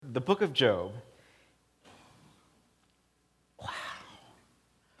the book of Job. Wow.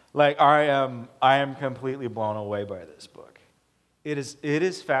 Like, I am completely blown away by this book. It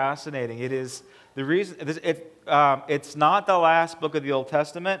is fascinating. It is the reason. It's not the last book of the Old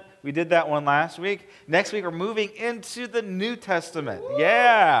Testament. We did that one last week. Next week we're moving into the New Testament.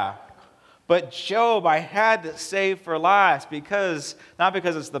 Yeah. But Job, I had to save for last not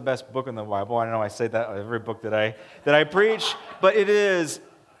because it's the best book in the Bible. I know I say that every book that I preach, but it is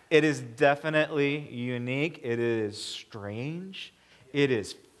definitely unique. It is strange. It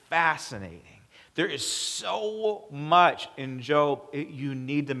is fascinating. There is so much in Job, you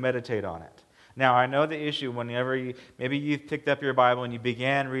need to meditate on it. Now, I know the issue whenever maybe you've picked up your Bible and you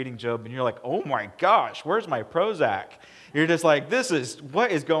began reading Job and you're like, oh my gosh, where's my Prozac? You're just like,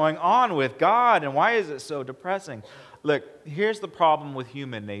 what is going on with God and why is it so depressing? Look, here's the problem with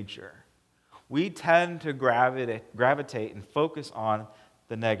human nature. We tend to gravitate and focus on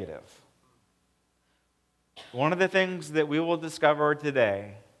the negative. One of the things that we will discover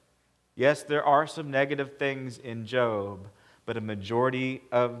today, yes, there are some negative things in Job, but a majority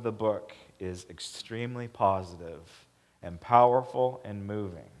of the book is extremely positive and powerful and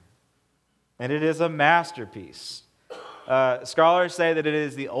moving. And it is a masterpiece. Scholars say that it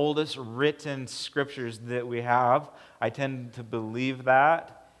is the oldest written scriptures that we have. I tend to believe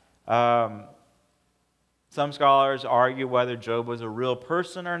that. Some scholars argue whether Job was a real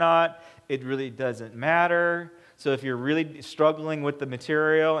person or not. It really doesn't matter. So if you're really struggling with the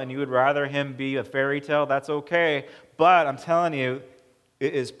material and you would rather him be a fairy tale, that's okay. But I'm telling you,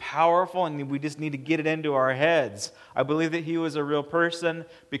 it is powerful and we just need to get it into our heads. I believe that he was a real person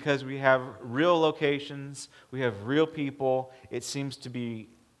because we have real locations, we have real people. It seems to be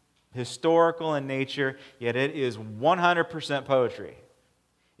historical in nature, yet it is 100% poetry.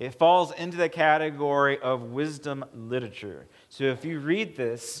 It falls into the category of wisdom literature. So if you read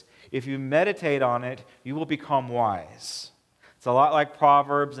this, if you meditate on it, you will become wise. It's a lot like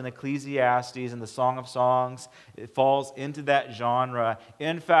Proverbs and Ecclesiastes and the Song of Songs. It falls into that genre.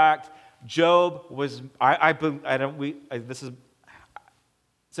 In fact, Job was,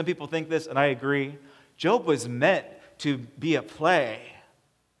 some people think this, and I agree. Job was meant to be a play.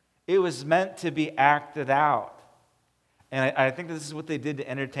 It was meant to be acted out. And I think this is what they did to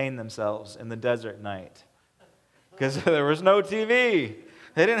entertain themselves in the desert night. Because there was no TV.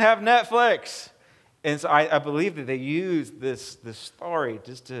 They didn't have Netflix. And so I believe that they used this story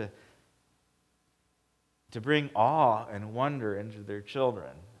just to bring awe and wonder into their children.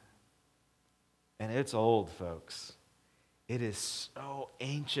 And it's old, folks. It is so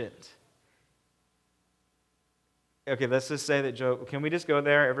ancient. Okay, let's just say that Job, can we just go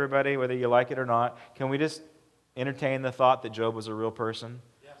there, everybody, whether you like it or not? Can we just entertain the thought that Job was a real person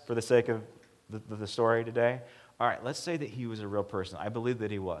for the sake of the story today? All right, let's say that he was a real person. I believe that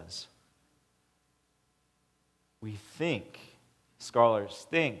he was. We think, scholars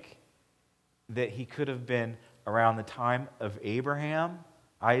think, that he could have been around the time of Abraham,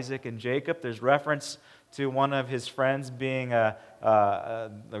 Isaac, and Jacob. There's reference to one of his friends being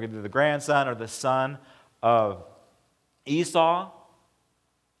the grandson or the son of Esau.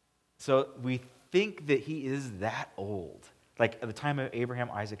 So we think that he is that old, like at the time of Abraham,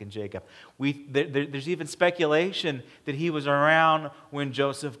 Isaac, and Jacob. There's even speculation that he was around when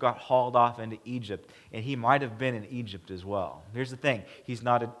Joseph got hauled off into Egypt, and he might have been in Egypt as well. Here's the thing.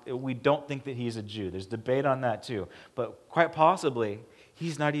 We don't think that he's a Jew. There's debate on that too. But quite possibly,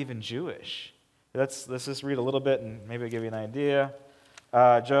 he's not even Jewish. Let's just read a little bit and maybe I'll give you an idea.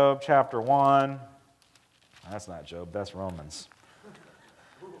 Job chapter 1. That's not Job, that's Romans.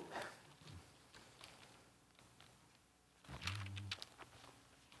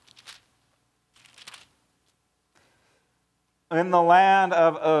 In the land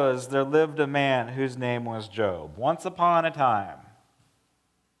of Uz, there lived a man whose name was Job. Once upon a time,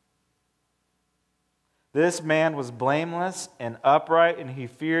 this man was blameless and upright, and he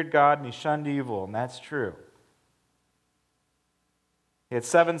feared God and he shunned evil, and that's true. He had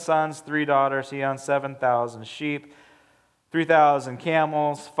 7 sons, 3 daughters. He owned 7,000 sheep, 3,000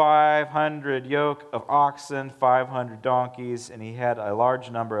 camels, 500 yoke of oxen, 500 donkeys, and he had a large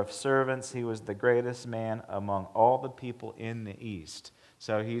number of servants. He was the greatest man among all the people in the east.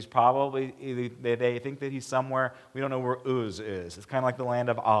 So he's probably, they think that he's somewhere, we don't know where Uz is. It's kind of like the land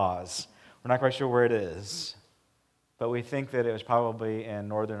of Oz. We're not quite sure where it is. But we think that it was probably in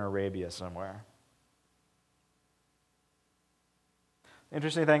northern Arabia somewhere.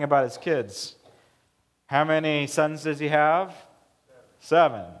 Interesting thing about his kids. How many sons does he have?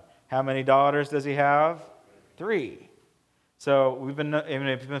 7. How many daughters does he have? 3. So if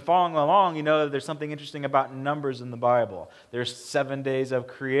you've been following along, you know that there's something interesting about numbers in the Bible. There's 7 days of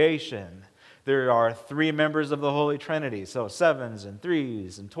creation. There are 3 members of the Holy Trinity. So 7s and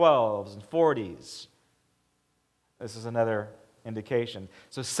 3s and 12s and 40s. This is another indication.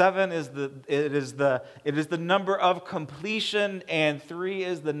 So 7 is the number of completion, and 3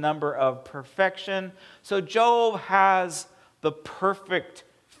 is the number of perfection. So Job has the perfect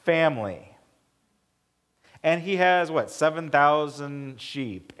family. And he has, 7,000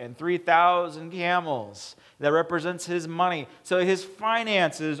 sheep and 3,000 camels. That represents his money. So his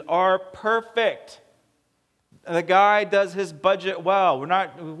finances are perfect. The guy does his budget well.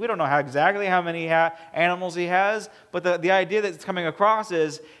 We don't know exactly how many animals he has, but the idea that's coming across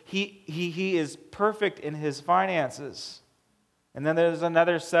is he is perfect in his finances. And then there's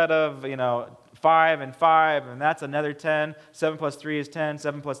another set of, 5 and 5, and that's another 10. 7 plus 3 is 10.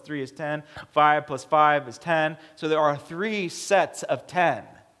 7 plus 3 is 10. 5 plus 5 is 10. So there are 3 sets of 10.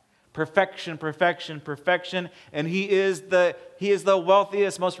 Perfection, perfection, perfection. And he is the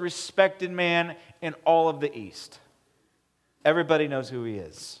wealthiest, most respected man in all of the East. Everybody knows who he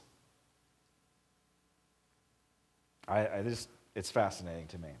is. It's fascinating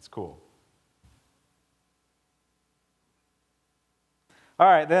to me. It's cool. All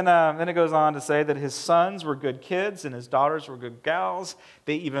right, then it goes on to say that his sons were good kids and his daughters were good gals.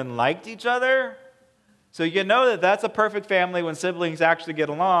 They even liked each other. So you know that that's a perfect family when siblings actually get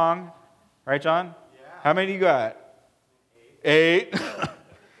along. Right, John? Yeah. How many do you got? 8. Do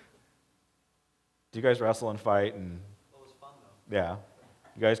you guys wrestle and fight? It was fun, though. Yeah.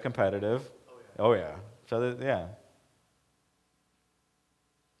 You guys competitive? Oh, yeah. So, yeah.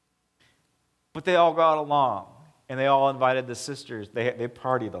 But they all got along. And they all invited the sisters. They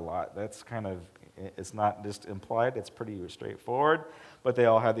partied a lot. That's it's not just implied. It's pretty straightforward. But they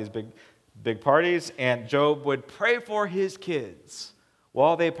all had these big parties. And Job would pray for his kids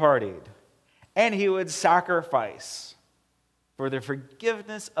while they partied. And he would sacrifice for the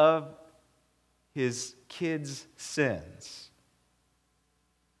forgiveness of his kids' sins.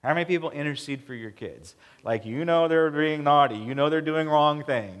 How many people intercede for your kids? They're being naughty. They're doing wrong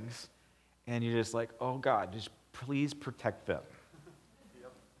things. And you're just like, oh God, just please protect them.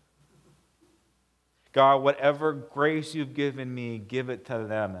 Yep. God, whatever grace you've given me, give it to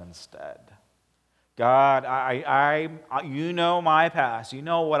them instead. God, you know my past. You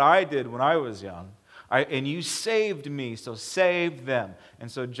know what I did when I was young. And you saved me, so save them.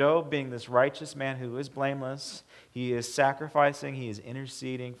 And so Job, being this righteous man who is blameless, he is sacrificing, he is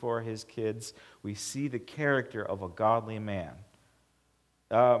interceding for his kids. We see the character of a godly man.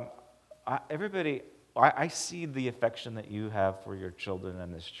 I see the affection that you have for your children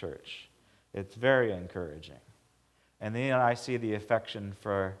in this church. It's very encouraging. And then I see the affection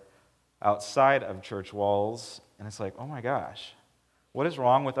for outside of church walls, and it's like, oh my gosh, what is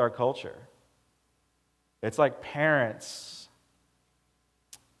wrong with our culture? It's like parents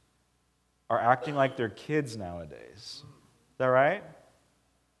are acting like they're kids nowadays. Is that right?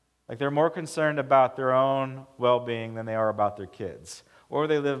 Like they're more concerned about their own well-being than they are about their kids. Or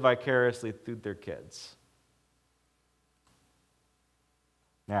they live vicariously through their kids.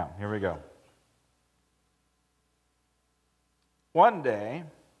 Now, here we go. One day,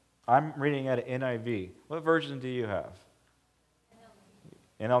 I'm reading at an NIV. What version do you have?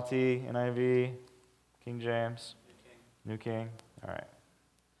 NLT, NIV, King James? New King. All right.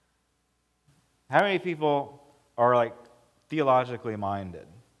 How many people are theologically minded?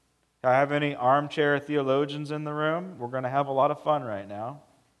 Do I have any armchair theologians in the room? We're going to have a lot of fun right now.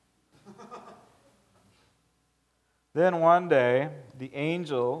 Then one day, the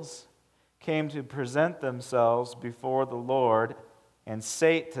angels came to present themselves before the Lord, and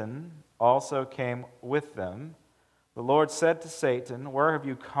Satan also came with them. The Lord said to Satan, "Where have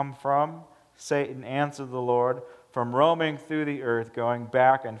you come from?" Satan answered the Lord, "From roaming through the earth, going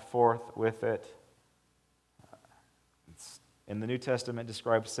back and forth with it." In the New Testament,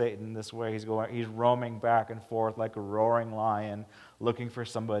 describes Satan this way. He's roaming back and forth like a roaring lion, looking for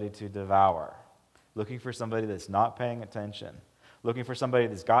somebody to devour, looking for somebody that's not paying attention, looking for somebody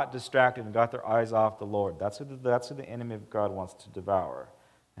that's got distracted and got their eyes off the Lord. That's who the enemy of God wants to devour,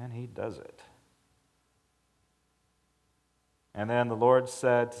 and he does it. And then the Lord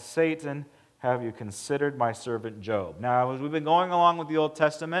said to Satan, "Have you considered my servant Job?" Now, as we've been going along with the Old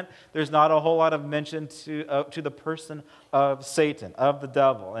Testament, there's not a whole lot of mention to the person of Satan, of the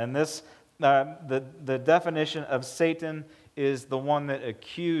devil. And this, the definition of Satan is the one that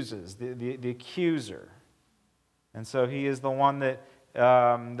accuses, the accuser. And so he is the one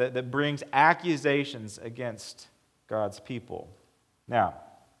that brings accusations against God's people. Now,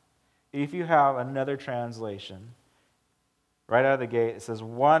 if you have another translation, right out of the gate. It says,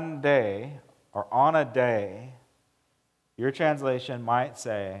 one day, or on a day, your translation might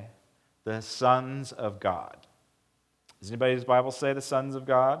say, the sons of God. Does anybody's Bible say the sons of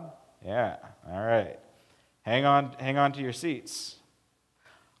God? Yeah, all right. Hang on to your seats.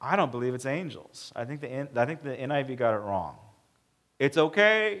 I don't believe it's angels. I think the NIV got it wrong. It's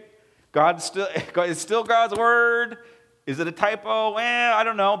okay. It's still God's word. Is it a typo? I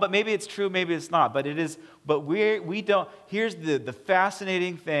don't know, but maybe it's true, maybe it's not. But it is. But we don't. Here's the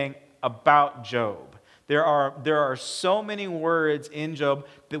fascinating thing about Job. There are so many words in Job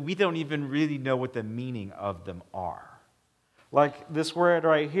that we don't even really know what the meaning of them are. Like this word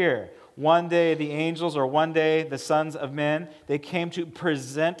right here. One day the angels, or one day the sons of men, they came to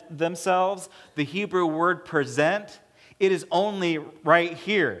present themselves. The Hebrew word present, it is only right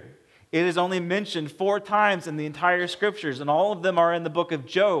here. It is only mentioned 4 times in the entire scriptures, and all of them are in the book of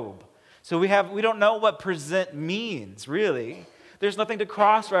Job. So we don't know what present means, really. There's nothing to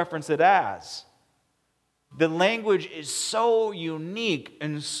cross-reference it as. The language is so unique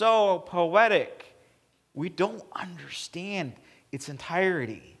and so poetic. We don't understand its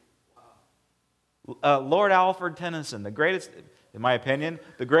entirety. Lord Alfred Tennyson, the greatest, in my opinion,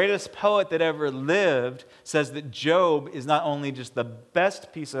 the greatest poet that ever lived, says that Job is not only just the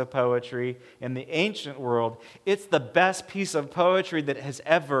best piece of poetry in the ancient world, it's the best piece of poetry that has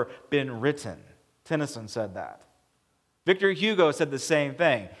ever been written. Tennyson said that. Victor Hugo said the same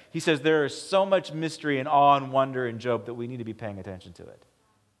thing. He says there is so much mystery and awe and wonder in Job that we need to be paying attention to it.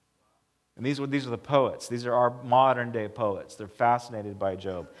 And these are the poets. These are our modern day poets. They're fascinated by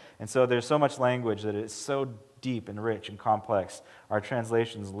Job. And so there's so much language that it's so deep and rich and complex. Our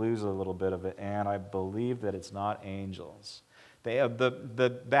translations lose a little bit of it, and I believe that it's not angels.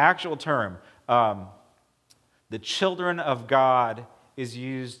 The actual term, the children of God, is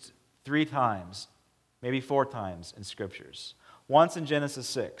used 3 times, maybe 4 times in scriptures. Once in Genesis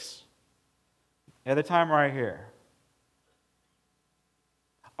 6. The other time right here.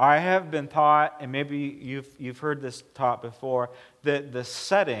 I have been taught, and maybe you've heard this taught before, that the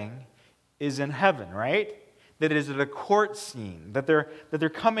setting is in heaven, right? That it is at a court scene, that they're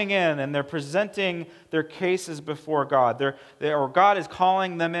coming in and they're presenting their cases before God. Or God is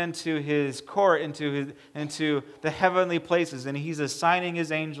calling them into His court, into the heavenly places, and He's assigning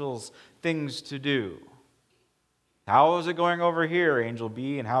His angels things to do. How is it going over here, angel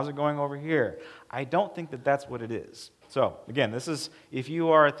B, and how's it going over here? I don't think that that's what it is. So, again, this is, if you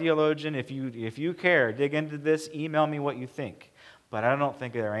are a theologian, if you care, dig into this, email me what you think. But I don't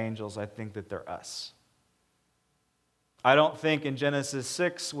think they're angels. I think that they're us. I don't think in Genesis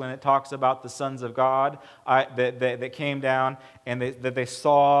 6, when it talks about the sons of God that came down and that they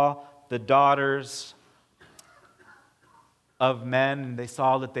saw the daughters of men and they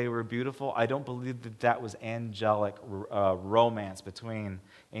saw that they were beautiful, I don't believe that that was angelic romance between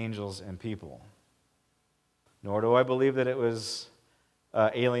angels and people. Nor do I believe that it was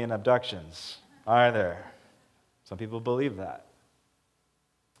alien abductions either. Some people believe that.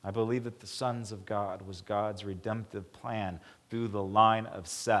 I believe that the sons of God was God's redemptive plan through the line of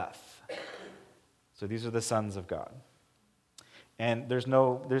Seth. So these are the sons of God. And there's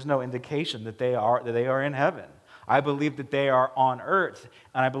no indication that they are in heaven. I believe that they are on earth,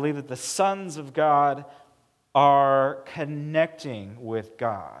 and I believe that the sons of God are connecting with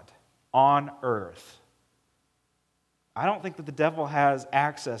God on earth. I don't think that the devil has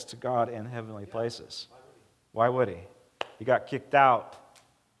access to God in heavenly places. Why would he? He got kicked out.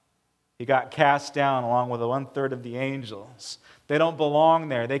 He got cast down along with 1/3 of the angels. They don't belong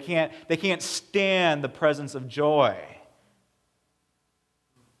there. They can't stand the presence of joy.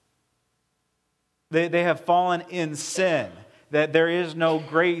 They have fallen in sin. That there is no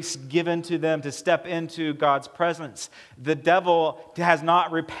grace given to them to step into God's presence. The devil has not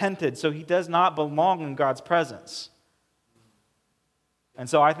repented, so he does not belong in God's presence. And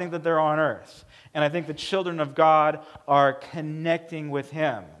so I think that they're on earth. And I think the children of God are connecting with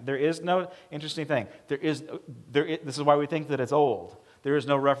Him. There is no, interesting thing, this is why we think that it's old. There is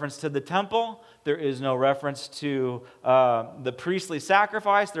no reference to the temple. There is no reference to the priestly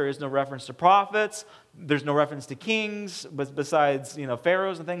sacrifice. There is no reference to prophets. There's no reference to kings, besides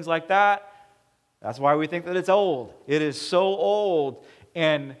pharaohs and things like that. That's why we think that it's old. It is so old.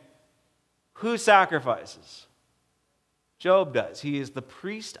 And who sacrifices? Job does. He is the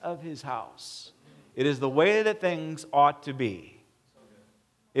priest of his house. It is the way that things ought to be.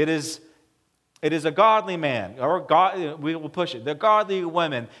 It is a godly man, or we will push it. The godly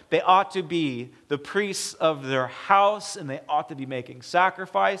women, they ought to be the priests of their house, and they ought to be making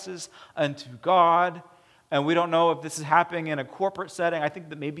sacrifices unto God. And we don't know if this is happening in a corporate setting. I think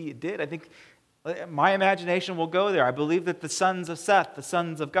that maybe it did. I think My imagination will go there. I believe that the sons of Seth, the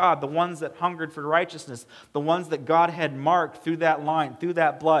sons of God, the ones that hungered for righteousness, the ones that God had marked through that line, through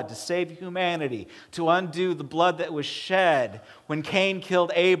that blood, to save humanity, to undo the blood that was shed when Cain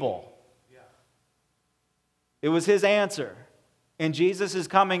killed Abel. It was his answer. And Jesus is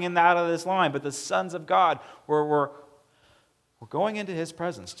coming in out of this line. But the sons of God were going into his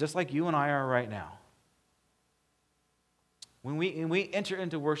presence, just like you and I are right now. When we enter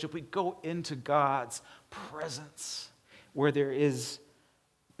into worship, we go into God's presence, where there is,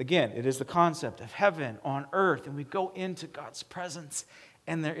 again, it is the concept of heaven on earth, and we go into God's presence,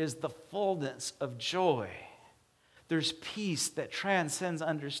 and there is the fullness of joy. There's peace that transcends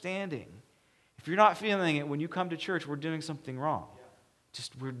understanding. If you're not feeling it when you come to church, we're doing something wrong.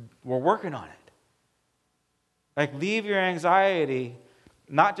 Just we're working on it. Like, leave your anxiety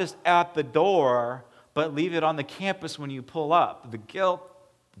not just at the door, but leave it on the campus when you pull up. The guilt,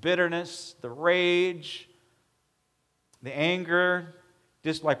 the bitterness, the rage, the anger.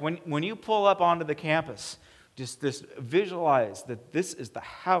 Just like when you pull up onto the campus, just this visualize that this is the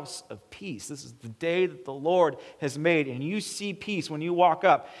house of peace. This is the day that the Lord has made. And you see peace when you walk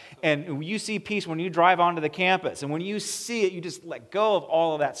up. And you see peace when you drive onto the campus. And when you see it, you just let go of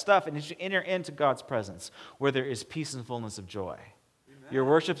all of that stuff and you enter into God's presence where there is peace and fullness of joy. Amen. Your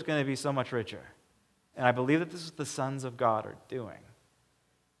worship's going to be so much richer. And I believe that this is what the sons of God are doing.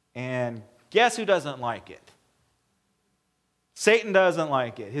 And guess who doesn't like it? Satan doesn't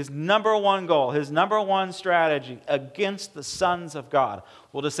like it. His number one goal, his number one strategy against the sons of God,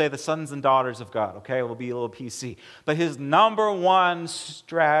 we'll just say the sons and daughters of God, okay? We'll be a little PC. But his number one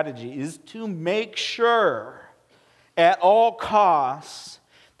strategy is to make sure at all costs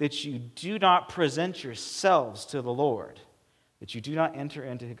that you do not present yourselves to the Lord, that you do not enter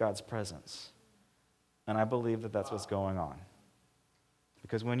into God's presence. And I believe that that's what's going on.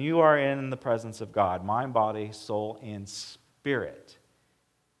 Because when you are in the presence of God, mind, body, soul, and spirit,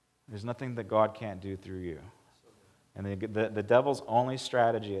 there's nothing that God can't do through you. And the devil's only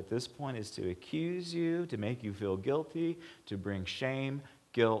strategy at this point is to accuse you, to make you feel guilty, to bring shame,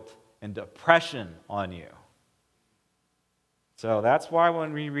 guilt, and depression on you. So that's why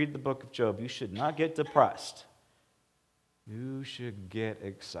when we read the book of Job, you should not get depressed. You should get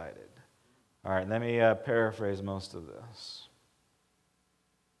excited. All right, let me paraphrase most of this.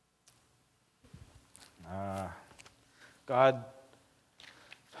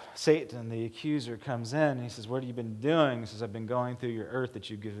 Satan, the accuser, comes in and he says, "What have you been doing?" He says, "I've been going through your earth that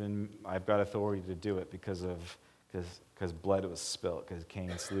you've given. I've got authority to do it because blood was spilt, because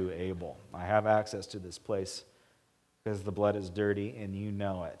Cain slew Abel. I have access to this place because the blood is dirty and you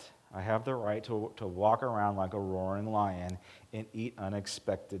know it. I have the right to walk around like a roaring lion and eat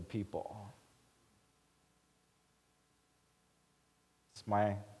unexpected people. It's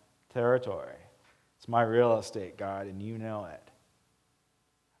my territory. It's my real estate, God, and you know it.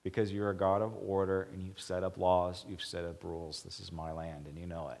 Because you're a God of order, and you've set up laws, you've set up rules. This is my land, and you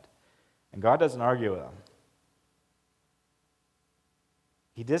know it." And God doesn't argue with him.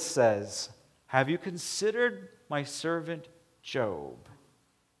 He just says, "Have you considered my servant Job?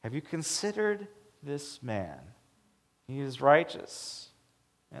 Have you considered this man? He is righteous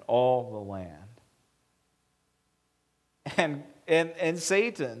in all the land." And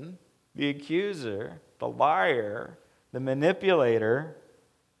Satan, the accuser, the liar, the manipulator,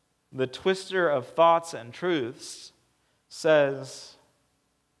 the twister of thoughts and truths, says,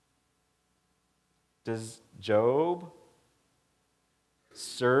 "Does Job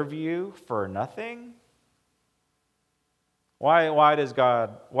serve you for nothing? Why does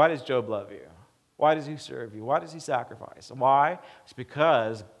Job love you? Why does he serve you? Why does he sacrifice? Why? It's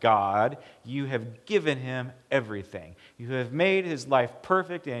because, God, you have given him everything. You have made his life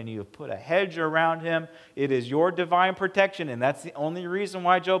perfect, and you have put a hedge around him. It is your divine protection, and that's the only reason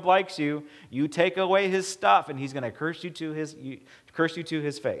why Job likes you. You take away his stuff, and he's going to curse you to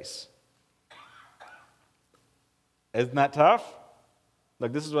his face." Isn't that tough?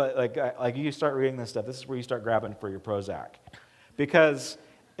 Like, this is what, like you start reading this stuff, this is where you start grabbing for your Prozac. Because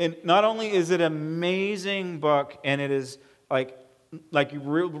not only is it an amazing book, and it is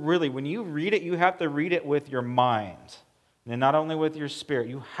really, when you read it, you have to read it with your mind. And not only with your spirit,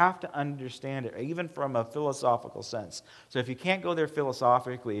 you have to understand it, even from a philosophical sense. So if you can't go there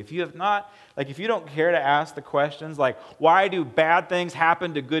philosophically, if you don't care to ask the questions like, why do bad things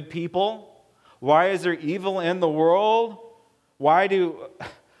happen to good people? Why is there evil in the world? Why do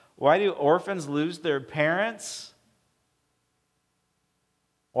orphans lose their parents?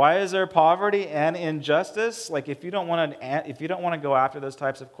 Why is there poverty and injustice? Like, if you don't want to go after those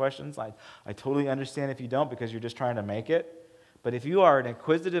types of questions, I totally understand if you don't, because you're just trying to make it. But if you are an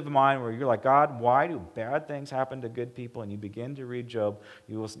inquisitive mind where you're like, God, why do bad things happen to good people? And you begin to read Job,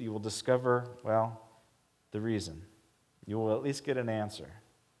 you will discover, well, the reason. You will at least get an answer.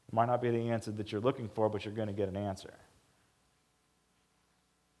 It might not be the answer that you're looking for, but you're going to get an answer.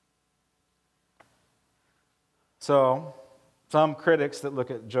 So, some critics that look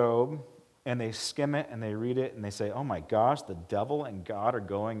at Job and they skim it and they read it and they say, oh my gosh, the devil and God are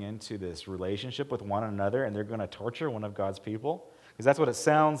going into this relationship with one another and they're going to torture one of God's people? Because that's what it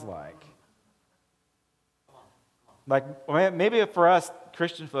sounds like. Like, maybe for us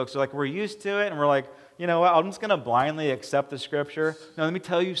Christian folks, we're used to it and we're like, you know what, I'm just going to blindly accept the scripture. Now, let me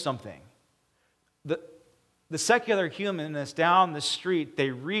tell you something. The secular humanists down the street, they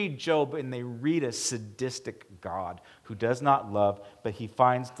read Job and they read a sadistic God who does not love, but he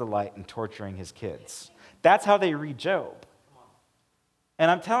finds delight in torturing his kids. That's how they read Job.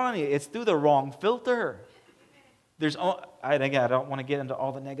 And I'm telling you, it's through the wrong filter. I don't want to get into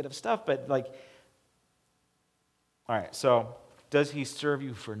all the negative stuff, but all right, so does he serve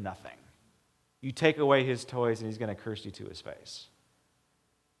you for nothing? You take away his toys and he's going to curse you to his face.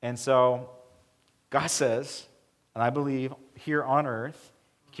 And so God says, and I believe here on earth,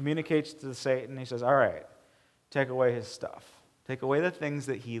 communicates to Satan. He says, all right, take away his stuff. Take away the things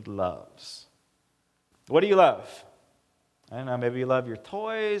that he loves. What do you love? I don't know, maybe you love your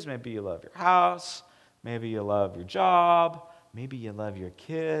toys, maybe you love your house, maybe you love your job, maybe you love your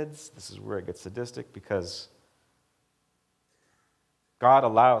kids. This is where it gets sadistic because God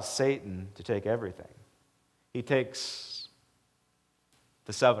allows Satan to take everything. He takes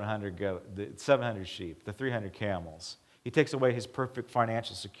the 700 sheep, the 300 camels. He takes away his perfect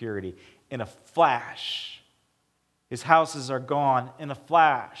financial security in a flash. His houses are gone in a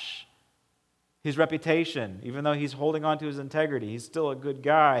flash. His reputation, even though he's holding on to his integrity, he's still a good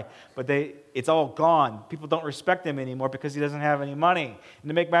guy, but it's all gone. People don't respect him anymore because he doesn't have any money. And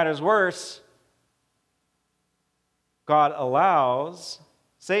to make matters worse, God allows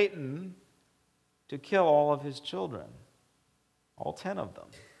Satan to kill all of his children. All 10 of them.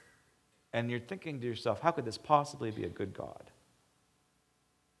 And you're thinking to yourself, how could this possibly be a good God?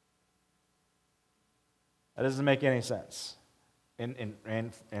 That doesn't make any sense.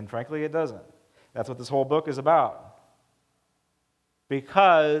 And frankly, it doesn't. That's what this whole book is about.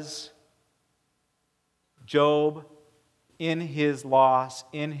 Because Job, in his loss,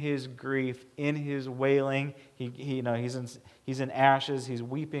 in his grief, in his wailing, he's in ashes, he's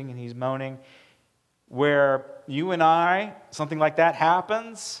weeping and he's moaning. Where you and I, something like that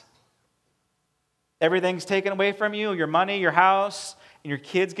happens, everything's taken away from you, your money, your house, and your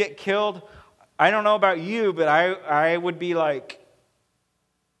kids get killed. I don't know about you, but I would be like,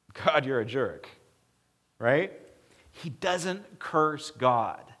 God, you're a jerk, right? He doesn't curse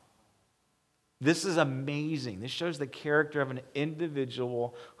God. This is amazing. This shows the character of an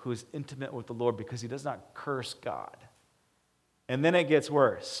individual who is intimate with the Lord because he does not curse God. And then it gets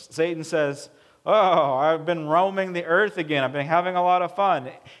worse. Satan says, oh, I've been roaming the earth again. I've been having a lot of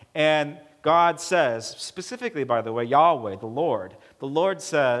fun. And God says, specifically, by the way, Yahweh, the Lord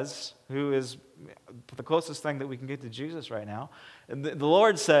says, who is the closest thing that we can get to Jesus right now, the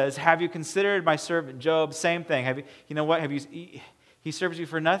Lord says, have you considered my servant Job? Same thing. He serves you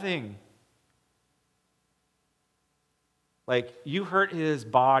for nothing. Like, you hurt his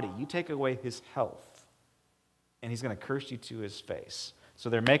body. You take away his health. And he's going to curse you to his face. So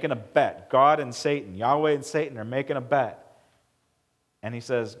they're making a bet. God and Satan, Yahweh and Satan are making a bet. And he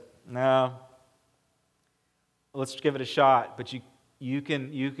says, no, let's give it a shot. But you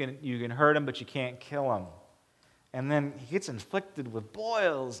can hurt him, but you can't kill him. And then he gets inflicted with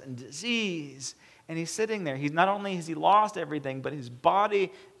boils and disease. And he's sitting there. Not only has he lost everything, but his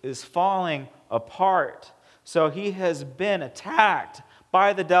body is falling apart. So he has been attacked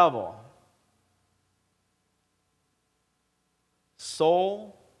by the devil.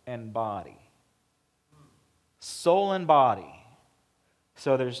 Soul and body. Soul and body.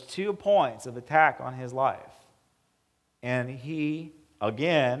 So there's 2 points of attack on his life. And he,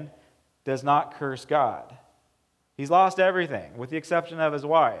 again, does not curse God. He's lost everything, with the exception of his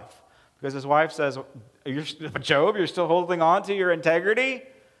wife. Because his wife says, Job, you're still holding on to your integrity?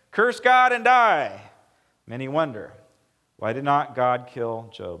 Curse God and die. Many wonder, why did not God kill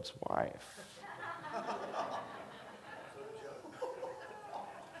Job's wife?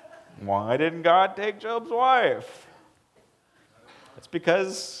 Why didn't God take Job's wife? It's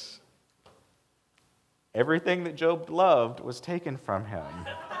because everything that Job loved was taken from him.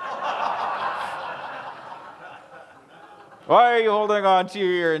 Why are you holding on to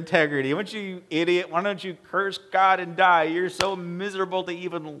your integrity? Why don't you idiot? Why don't you curse God and die? You're so miserable to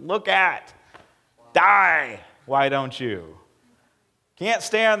even look at. Die. Why don't you? Can't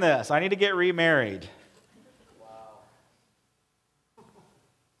stand this. I need to get remarried. Wow.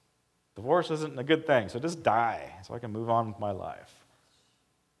 Divorce isn't a good thing, so just die so I can move on with my life.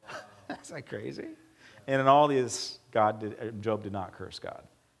 Wow. Isn't that crazy? And in all this, Job did not curse God.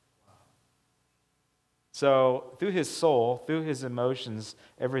 So through his soul, through his emotions,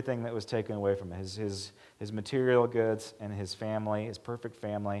 everything that was taken away from him, his material goods and his family, his perfect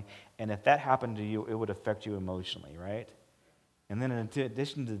family, and if that happened to you, it would affect you emotionally, right? And then in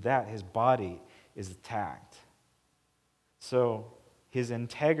addition to that, his body is attacked. So his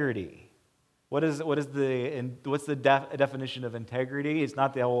integrity. What's the definition of integrity? It's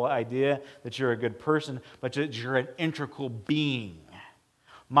not the whole idea that you're a good person, but that you're an integral being.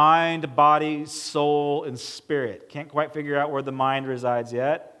 Mind, body, soul, and spirit. Can't quite figure out where the mind resides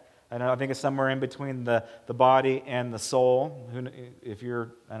yet. I think it's somewhere in between the body and the soul.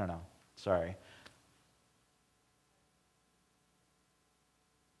 I don't know. Sorry.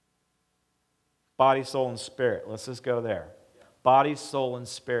 Body, soul, and spirit. Let's just go there. Body, soul, and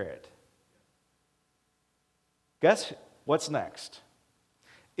spirit. Guess what's next?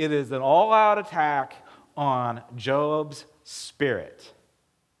 It is an all-out attack on Job's spirit.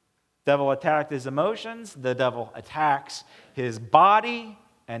 Devil attacked his emotions, the devil attacks his body,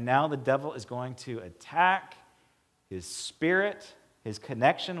 and now the devil is going to attack his spirit, his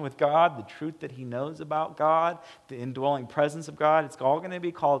connection with God, the truth that he knows about God, the indwelling presence of God. It's all going to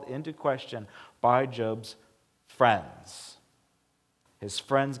be called into question by Job's friends. His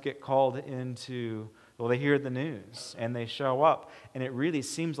friends get called into, well, they hear the news and they show up, and it really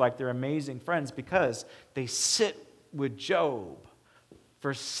seems like they're amazing friends because they sit with Job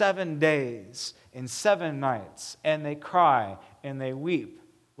for 7 days and 7 nights, and they cry and they weep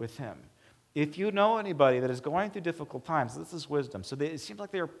with him. If you know anybody that is going through difficult times, this is wisdom. So it seems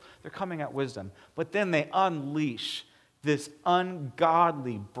like they're coming at wisdom, but then they unleash this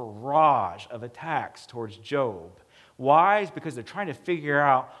ungodly barrage of attacks towards Job. Why? It's because they're trying to figure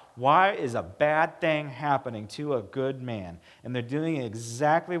out why is a bad thing happening to a good man. And they're doing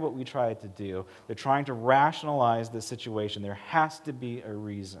exactly what we tried to do. They're trying to rationalize the situation. There has to be a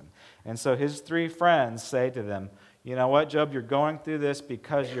reason. And so his 3 friends say to them, you know what, Job, you're going through this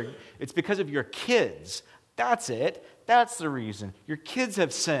because it's because of your kids. That's it. That's the reason. Your kids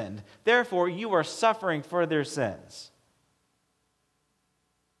have sinned. Therefore, you are suffering for their sins.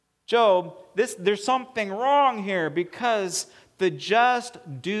 Job, there's something wrong here because the just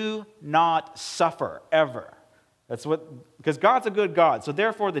do not suffer ever. Because God's a good God, so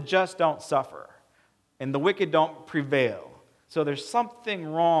therefore the just don't suffer, and the wicked don't prevail. So there's something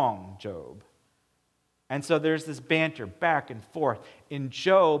wrong, Job. And so there's this banter back and forth, and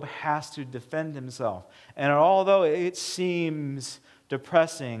Job has to defend himself. And although it seems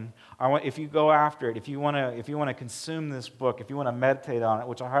depressing, if you go after it, if you want to consume this book, if you want to meditate on it,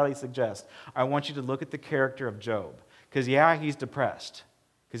 which I highly suggest, I want you to look at the character of Job. Because he's depressed.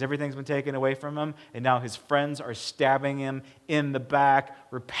 Because everything's been taken away from him, and now his friends are stabbing him in the back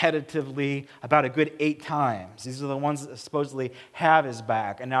repetitively about a good 8 times. These are the ones that supposedly have his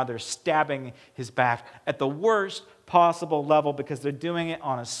back, and now they're stabbing his back at the worst possible level because they're doing it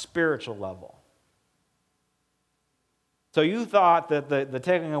on a spiritual level. So you thought that the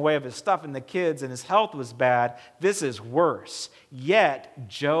taking away of his stuff and the kids and his health was bad. This is worse. Yet,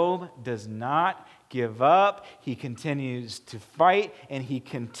 Job does not give up. He continues to fight, and he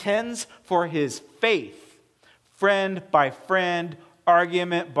contends for his faith. Friend by friend,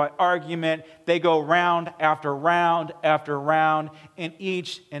 argument by argument, they go round after round after round, and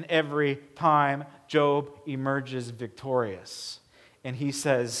each and every time Job emerges victorious. And he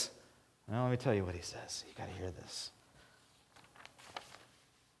says, well, let me tell you what he says. You got to hear this.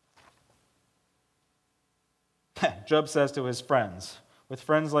 Job says to his friends, with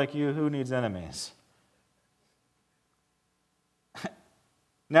friends like you, who needs enemies?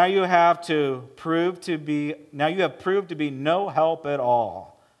 Now you have proved to be no help at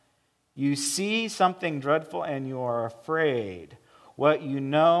all. You see something dreadful and you are afraid. What you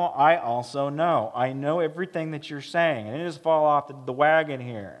know, I also know. I know everything that you're saying. And it just fall off the wagon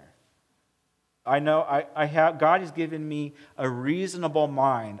here. I know God has given me a reasonable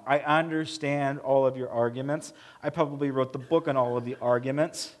mind. I understand all of your arguments. I probably wrote the book on all of the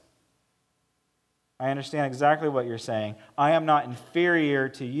arguments. I understand exactly what you're saying. I am not inferior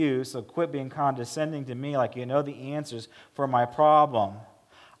to you, so quit being condescending to me like you know the answers for my problem.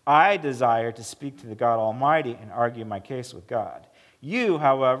 I desire to speak to the God Almighty and argue my case with God. You,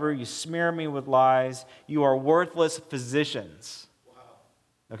 however, you smear me with lies. You are worthless physicians.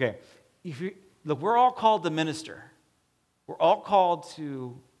 Wow. Okay. Look, we're all called to minister. We're all called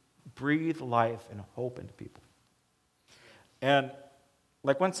to breathe life and hope into people. And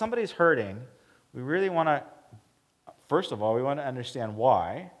Like when somebody's hurting, we really want to, first of all, we want to understand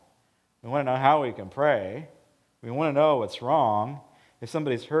why. We want to know how we can pray. We want to know what's wrong. If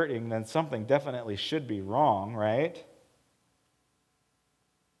somebody's hurting, then something definitely should be wrong, right?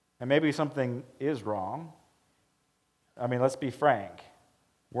 And maybe something is wrong. I mean, let's be frank.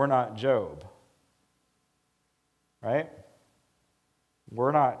 We're not Job, right?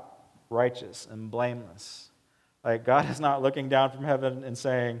 We're not righteous and blameless. Like, God is not looking down from heaven and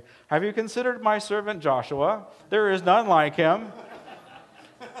saying, have you considered my servant Joshua? There is none like him.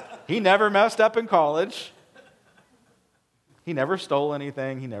 He never messed up in college. He never stole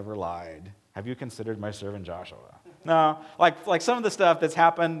anything. He never lied. Have you considered my servant Joshua? No, like some of the stuff that's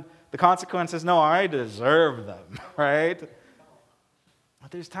happened, the consequences, no, I deserve them, right? But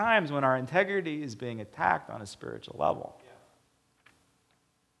there's times when our integrity is being attacked on a spiritual level.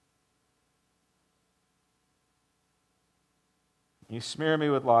 You smear me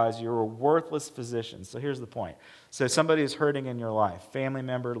with lies. You're a worthless physician. So here's the point. So somebody is hurting in your life, family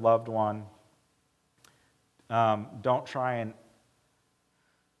member, loved one. Don't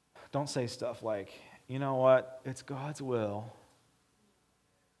say stuff like, you know what, it's God's will.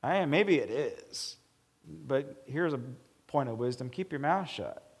 Maybe it is. But here's a point of wisdom. Keep your mouth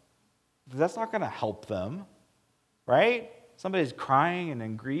shut. That's not going to help them, right? Somebody's crying and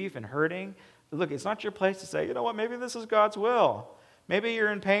in grief and hurting. Look, it's not your place to say, you know what, maybe this is God's will. Maybe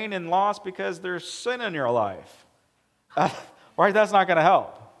you're in pain and loss because there's sin in your life. Right? That's not going to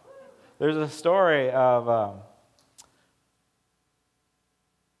help. There's a story of a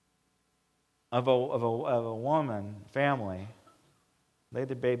woman, family, laid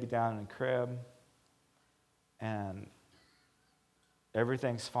the baby down in a crib, and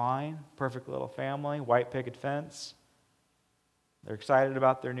everything's fine. Perfect little family, white picket fence. They're excited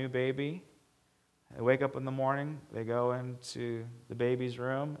about their new baby. They wake up in the morning, they go into the baby's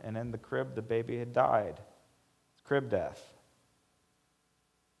room, and in the crib, the baby had died. It's crib death.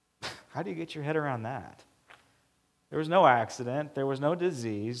 How do you get your head around that? There was no accident, there was no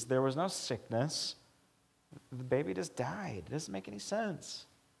disease, there was no sickness. The baby just died. It doesn't make any sense.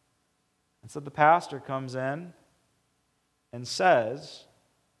 And so the pastor comes in and says,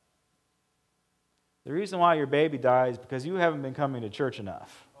 the reason why your baby died is because you haven't been coming to church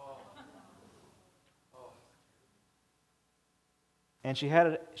enough. And she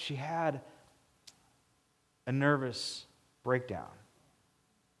had a nervous breakdown.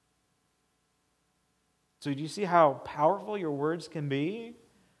 So do you see how powerful your words can be?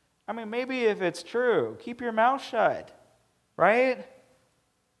 I mean, maybe if it's true, keep your mouth shut, right?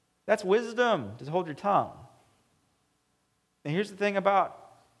 That's wisdom, to hold your tongue. And here's the thing about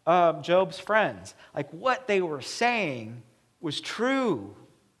Job's friends. Like, what they were saying was true,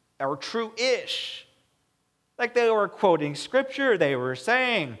 or true-ish. Like they were quoting scripture. They were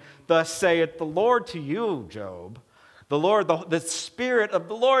saying, thus saith the Lord to you, Job. The Spirit of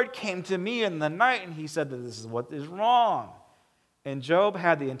the Lord came to me in the night, and he said that this is what is wrong. And Job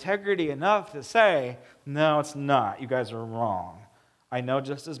had the integrity enough to say, no, it's not. You guys are wrong. I know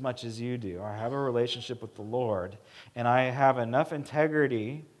just as much as you do. I have a relationship with the Lord, and I have enough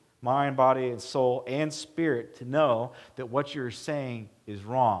integrity, mind, body, and soul, and spirit to know that what you're saying is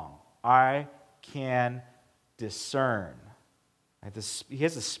wrong. I can discern. He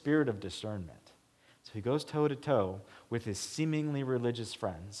has a spirit of discernment. So he goes toe-to-toe with his seemingly religious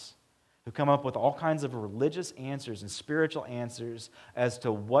friends who come up with all kinds of religious answers and spiritual answers as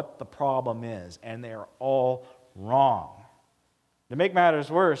to what the problem is, and they're all wrong. To make matters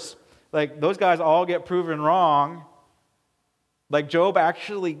worse, like those guys all get proven wrong. Like Job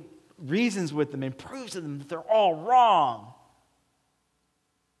actually reasons with them and proves to them that they're all wrong.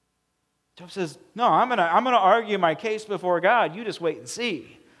 Job says, no, I'm gonna argue my case before God. You just wait and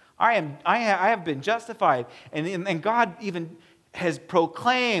see. I have been justified. And God even has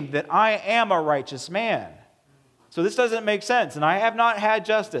proclaimed that I am a righteous man. So this doesn't make sense. And I have not had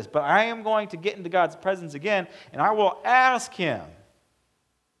justice. But I am going to get into God's presence again. And I will ask him.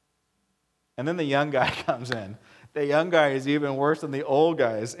 And then the young guy comes in. The young guy is even worse than the old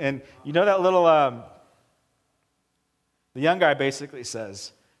guys. And you know that little... the young guy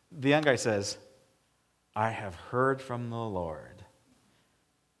says, I have heard from the Lord.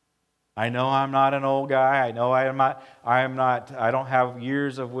 I know I'm not an old guy. I know I don't have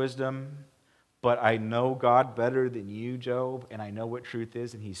years of wisdom, but I know God better than you, Job, and I know what truth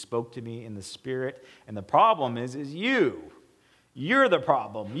is, and he spoke to me in the Spirit. And the problem is you. You're the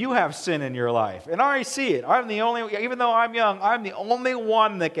problem. You have sin in your life. And I see it. Even though I'm young, I'm the only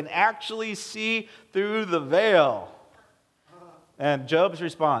one that can actually see through the veil. And Job's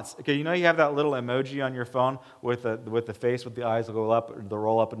response, okay, you know you have that little emoji on your phone with the face with the eyes that go up, the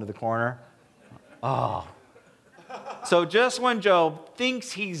roll up into the corner? Oh. So just when Job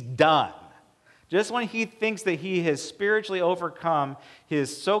thinks he's done, just when he thinks that he has spiritually overcome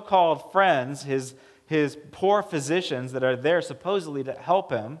his so-called friends, his poor physicians that are there supposedly to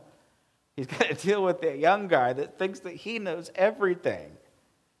help him, he's got to deal with the young guy that thinks that he knows everything.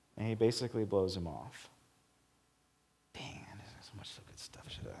 And he basically blows him off. Dang, there's so much good stuff.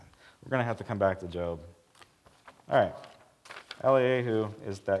 We're going to have to come back to Job. All right. Elihu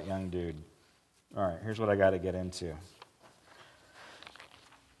is that young dude. All right, here's what I got to get into.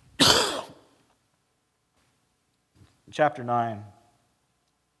 Chapter 9.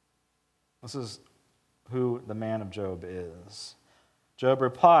 This is who the man of Job is. Job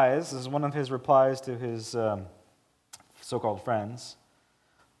replies, this is one of his replies to his so-called friends.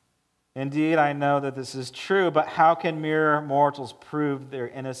 Indeed, I know that this is true, but how can mere mortals prove their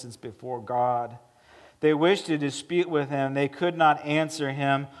innocence before God? They wished to dispute with him. They could not answer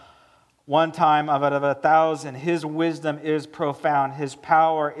him. One time out of 1,000, his wisdom is profound. His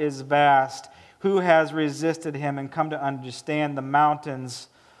power is vast. Who has resisted him and come to understand the mountains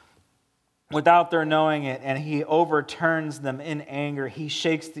without their knowing it? And he overturns them in anger. He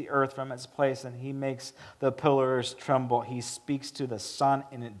shakes the earth from its place, and he makes the pillars tremble. He speaks to the sun,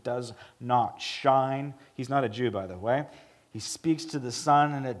 and it does not shine. He's not a Jew, by the way. He speaks to the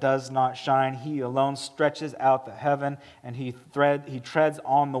sun, and it does not shine. He alone stretches out the heaven, and he treads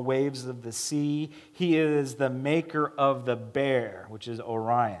on the waves of the sea. He is the maker of the bear, which is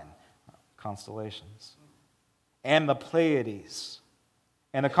Orion, constellations, and the Pleiades,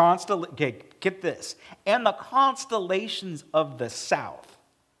 and get this, and the constellations of the south.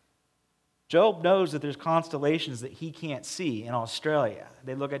 Job knows that there's constellations that he can't see in Australia.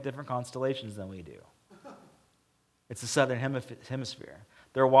 They look at different constellations than we do. It's the southern hemisphere.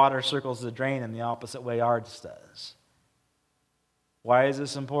 Their water circles the drain in the opposite way ours does. Why is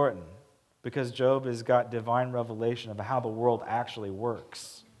this important? Because Job has got divine revelation of how the world actually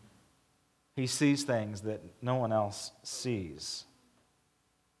works. He sees things that no one else sees.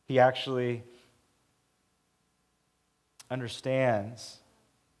 He actually understands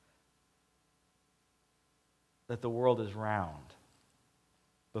that the world is round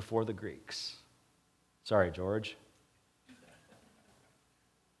before the Greeks. Sorry, George.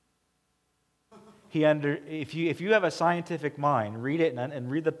 If you have a scientific mind, read it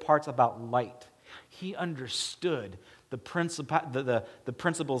and read the parts about light. He understood the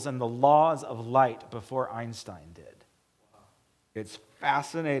principles and the laws of light before Einstein did. Wow. It's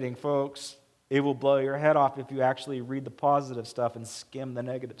fascinating, folks. It will blow your head off if you actually read the positive stuff and skim the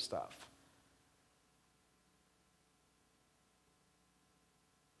negative stuff.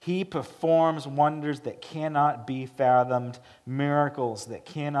 He performs wonders that cannot be fathomed, miracles that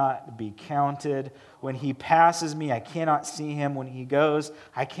cannot be counted. When he passes me, I cannot see him. When he goes,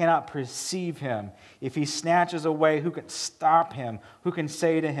 I cannot perceive him. If he snatches away, who can stop him? Who can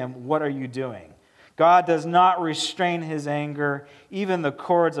say to him, what are you doing? God does not restrain his anger. Even the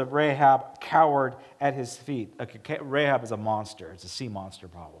cords of Rahab cowered at his feet. Rahab is a monster. It's a sea monster,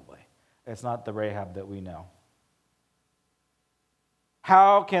 probably. It's not the Rahab that we know.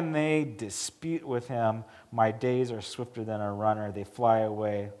 How can they dispute with him? My days are swifter than a runner. They fly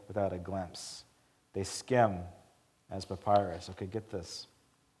away without a glimpse. They skim as papyrus. Okay, get this.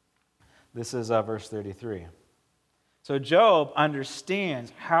 This is verse 33. So Job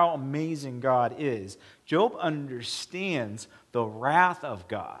understands how amazing God is. Job understands the wrath of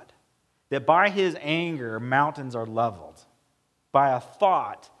God. That by his anger, mountains are leveled. By a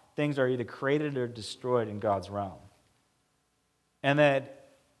thought, things are either created or destroyed in God's realm. And that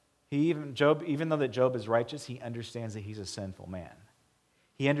even though that Job is righteous, he understands that he's a sinful man.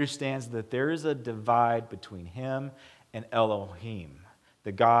 He understands that there is a divide between him and Elohim.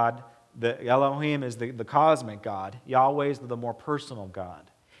 The Elohim is the cosmic God. Yahweh is the more personal God.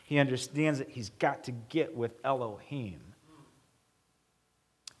 He understands that he's got to get with Elohim.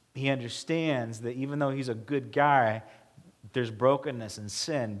 He understands that even though he's a good guy, there's brokenness and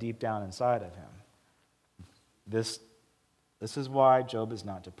sin deep down inside of him. This is why Job is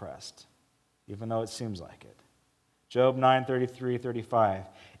not depressed, even though it seems like it. Job 9:33-35.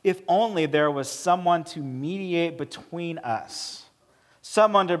 If only there was someone to mediate between us,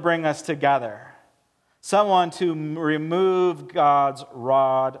 someone to bring us together, someone to remove God's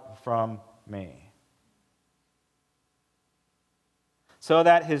rod from me, so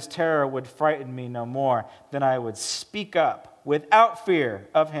that his terror would frighten me no more, then I would speak up without fear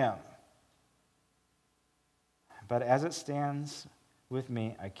of him. But as it stands with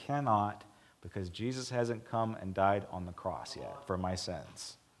me, I cannot because Jesus hasn't come and died on the cross yet for my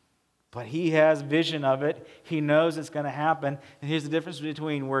sins. But he has vision of it. He knows it's going to happen. And here's the difference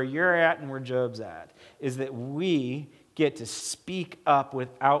between where you're at and where Job's at, is that we get to speak up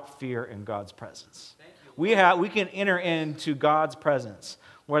without fear in God's presence. We can enter into God's presence,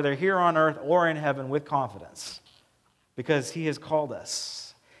 whether here on earth or in heaven, with confidence, because he has called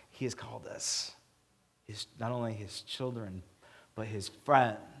us. He has called us, not only his children, but his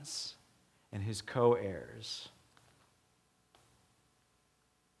friends and his co-heirs.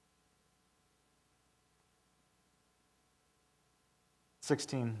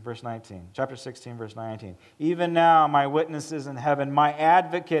 Chapter 16, verse 19. Even now, my witness is in heaven. My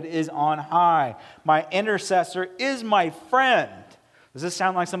advocate is on high. My intercessor is my friend. Does this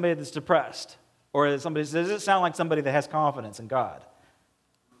sound like somebody that's depressed? Or does it sound like somebody that has confidence in God?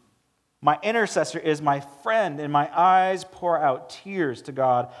 My intercessor is my friend, and my eyes pour out tears to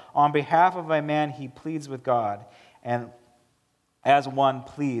God. On behalf of a man, he pleads with God, and as one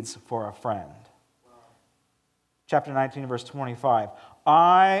pleads for a friend. Chapter 19, verse 25.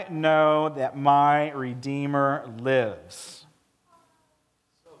 I know that my Redeemer lives.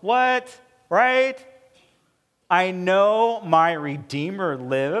 What? Right? I know my Redeemer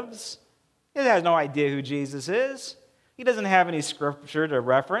lives. He has no idea who Jesus is. He doesn't have any scripture to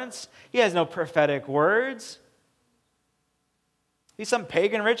reference. He has no prophetic words. He's some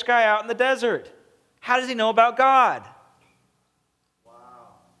pagan rich guy out in the desert. How does he know about God?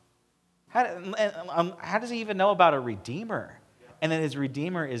 How does he even know about a Redeemer? And that his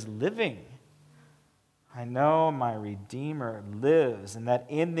Redeemer is living. I know my Redeemer lives, and that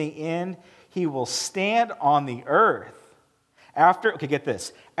in the end, he will stand on the earth. Get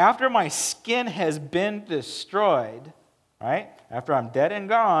this. After my skin has been destroyed, right? After I'm dead and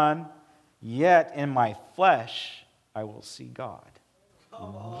gone, yet in my flesh, I will see God.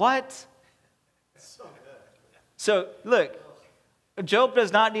 What? So, look. Job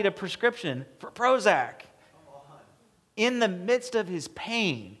does not need a prescription for Prozac. In the midst of his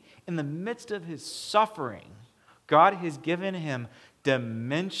pain, in the midst of his suffering, God has given him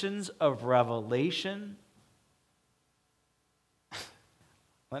dimensions of revelation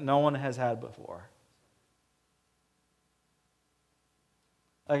that no one has had before.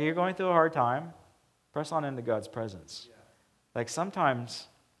 Like, you're going through a hard time, press on into God's presence. Like, sometimes,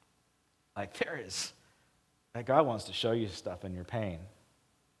 God wants to show you stuff in your pain.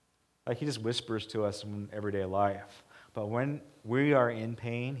 Like, he just whispers to us in everyday life. But when we are in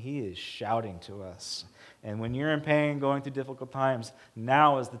pain, he is shouting to us. And when you're in pain, going through difficult times,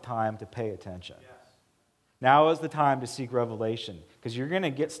 now is the time to pay attention. Yes. Now is the time to seek revelation, because you're going to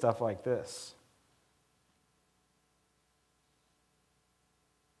get stuff like this.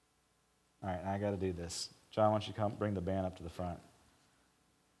 All right, I got to do this. John, why don't you come bring the band up to the front?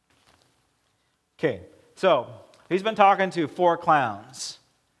 Okay, so he's been talking to 4 clowns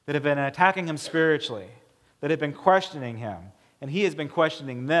that have been attacking him spiritually, that have been questioning him, and he has been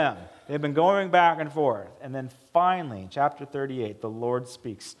questioning them. They've been going back and forth. And then finally, chapter 38, the Lord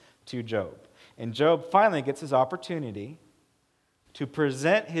speaks to Job. And Job finally gets his opportunity to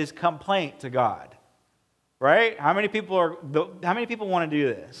present his complaint to God. Right? How many people want to do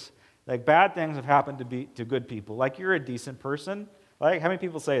this? Like, bad things have happened to good people. Like, you're a decent person. Like, how many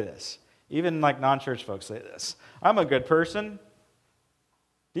people say this? Even like non-church folks say this. I'm a good person.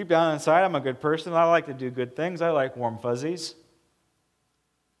 Deep down inside, I'm a good person. I like to do good things. I like warm fuzzies.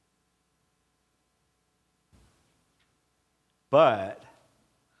 But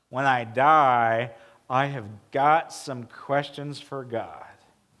when I die, I have got some questions for God.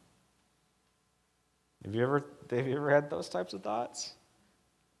 Have you ever had those types of thoughts?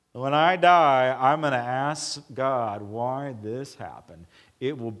 When I die, I'm going to ask God why this happened.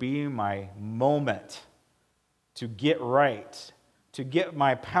 It will be my moment to get right, to get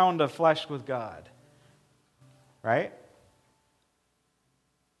my pound of flesh with God. Right?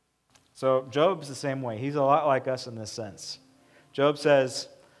 So Job's the same way. He's a lot like us in this sense. Job says,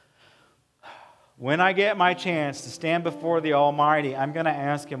 when I get my chance to stand before the Almighty, I'm going to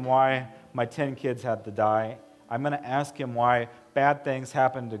ask him why my 10 kids had to die. I'm going to ask him why bad things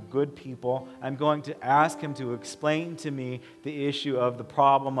happen to good people. I'm going to ask him to explain to me the issue of the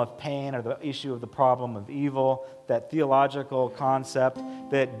problem of pain or the issue of the problem of evil, that theological concept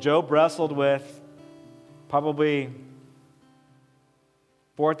that Job wrestled with probably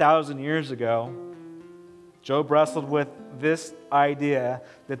 4,000 years ago. Job wrestled with this idea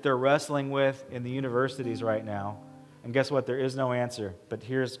that they're wrestling with in the universities right now. And guess what? There is no answer. But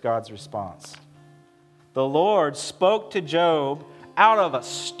here's God's response. The Lord spoke to Job out of a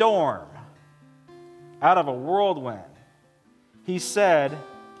storm, out of a whirlwind. He said,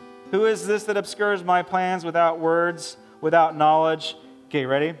 Who is this that obscures my plans without words, without knowledge? Okay,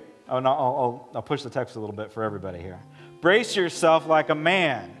 ready? Oh, no, I'll push the text a little bit for everybody here. Brace yourself like a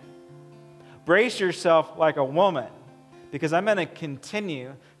man. Brace yourself like a woman, because I'm going to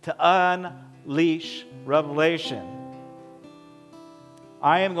continue to unleash revelation.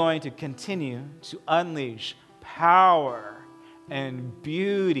 I am going to continue to unleash power and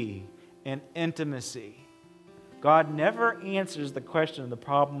beauty and intimacy. God never answers the question of the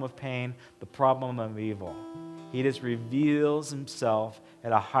problem of pain, the problem of evil. He just reveals himself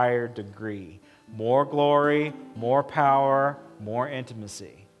at a higher degree. More glory, more power, more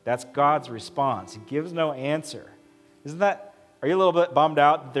intimacy. That's God's response. He gives no answer. Are you a little bit bummed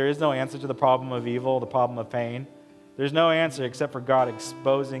out that there is no answer to the problem of evil, the problem of pain? There's no answer except for God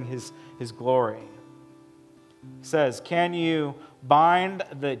exposing his glory. It says, can you bind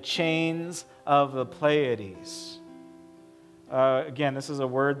the chains of the Pleiades? Again, this is a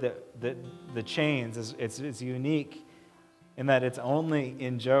word that the chains, it's unique in that it's only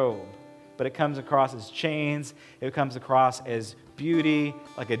in Job. But it comes across as chains. It comes across as beauty,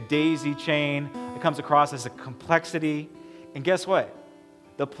 like a daisy chain. It comes across as a complexity. And guess what?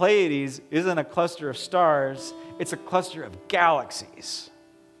 The Pleiades isn't a cluster of stars. It's a cluster of galaxies.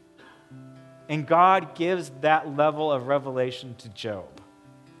 And God gives that level of revelation to Job.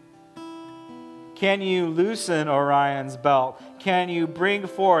 Can you loosen Orion's belt? Can you bring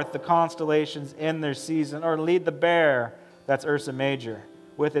forth the constellations in their season? Or lead the bear, that's Ursa Major,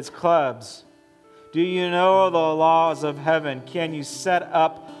 with its clubs? Do you know the laws of heaven? Can you set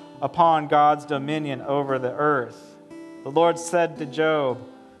up upon God's dominion over the earth? The Lord said to Job,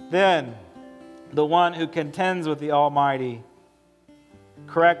 then the one who contends with the Almighty,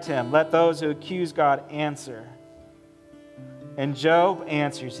 correct him. Let those who accuse God answer. And Job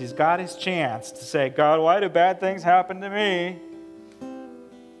answers. He's got his chance to say, God, why do bad things happen to me?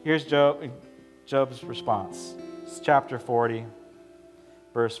 Here's Job's response. It's chapter 40,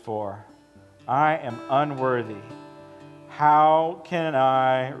 verse 4. I am unworthy. How can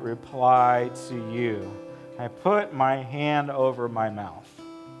I reply to you? I put my hand over my mouth.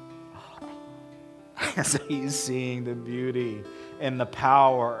 So he's seeing the beauty and the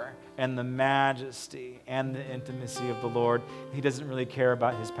power and the majesty and the intimacy of the Lord. He doesn't really care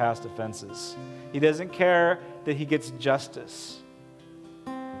about his past offenses. He doesn't care that he gets justice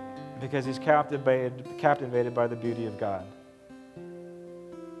because he's captivated by the beauty of God.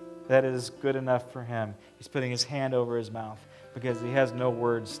 That is good enough for him. He's putting his hand over his mouth because he has no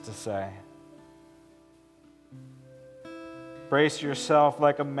words to say. Brace yourself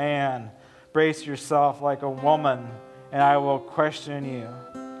like a man. Brace yourself like a woman, and I will question you,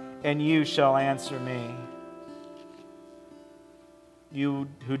 and you shall answer me. You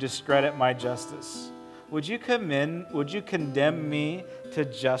who discredit my justice. Would you condemn me to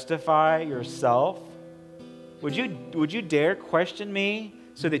justify yourself? Would you dare question me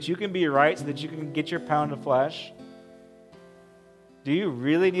so that you can be right, so that you can get your pound of flesh? Do you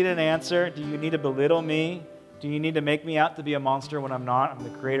really need an answer? Do you need to belittle me? Do you need to make me out to be a monster when I'm not? I'm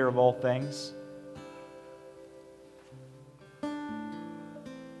the creator of all things.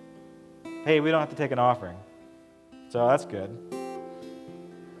 Hey, we don't have to take an offering. So that's good.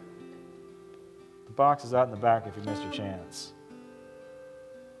 The box is out in the back if you missed your chance.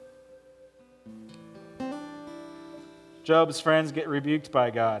 Job's friends get rebuked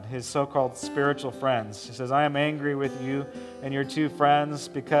by God, his so-called spiritual friends. He says, I am angry with you and your two friends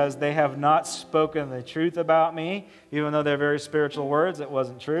because they have not spoken the truth about me, even though they're very spiritual words. It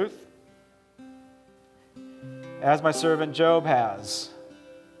wasn't truth. As my servant Job has.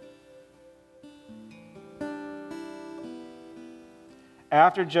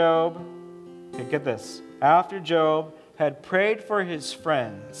 After Job, okay, get this. After Job had prayed for his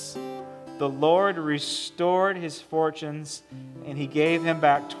friends, the Lord restored his fortunes, and he gave him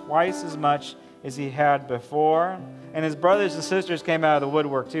back twice as much as he had before. And his brothers and sisters came out of the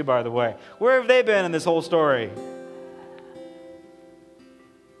woodwork too, by the way. Where have they been in this whole story?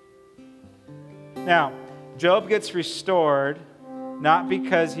 Now, Job gets restored not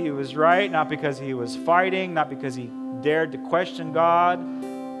because he was right, not because he was fighting, not because he dared to question God.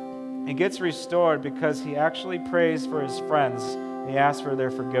 He gets restored because he actually prays for his friends. And he asks for their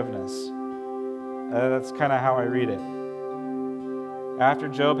forgiveness. That's kind of how I read it. After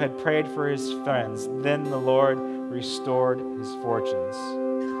Job had prayed for his friends, then the Lord restored his fortunes.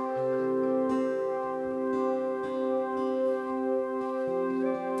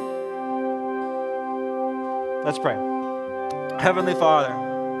 Let's pray. Heavenly Father,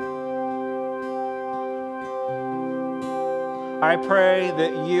 I pray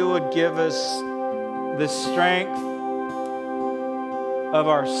that you would give us the strength of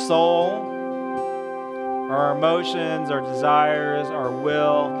our soul, our emotions, our desires, our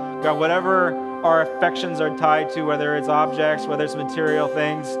will. God, whatever our affections are tied to, whether it's objects, whether it's material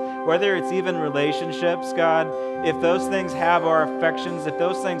things, whether it's even relationships, God, if those things have our affections, if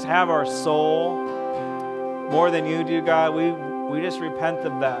those things have our soul more than you do, God, we just repent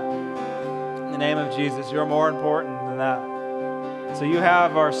of that. In the name of Jesus, you're more important than that. So you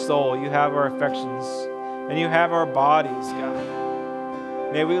have our soul, you have our affections, and you have our bodies,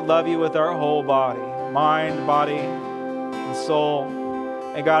 God. May we love you with our whole body, mind, body, and soul.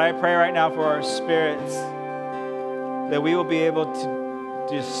 And God, I pray right now for our spirits that we will be able to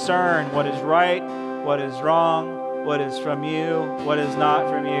discern what is right, what is wrong, what is from you, what is not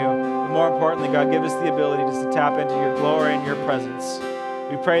from you. But more importantly, God, give us the ability just to tap into your glory and your presence.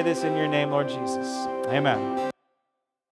 We pray this in your name, Lord Jesus. Amen.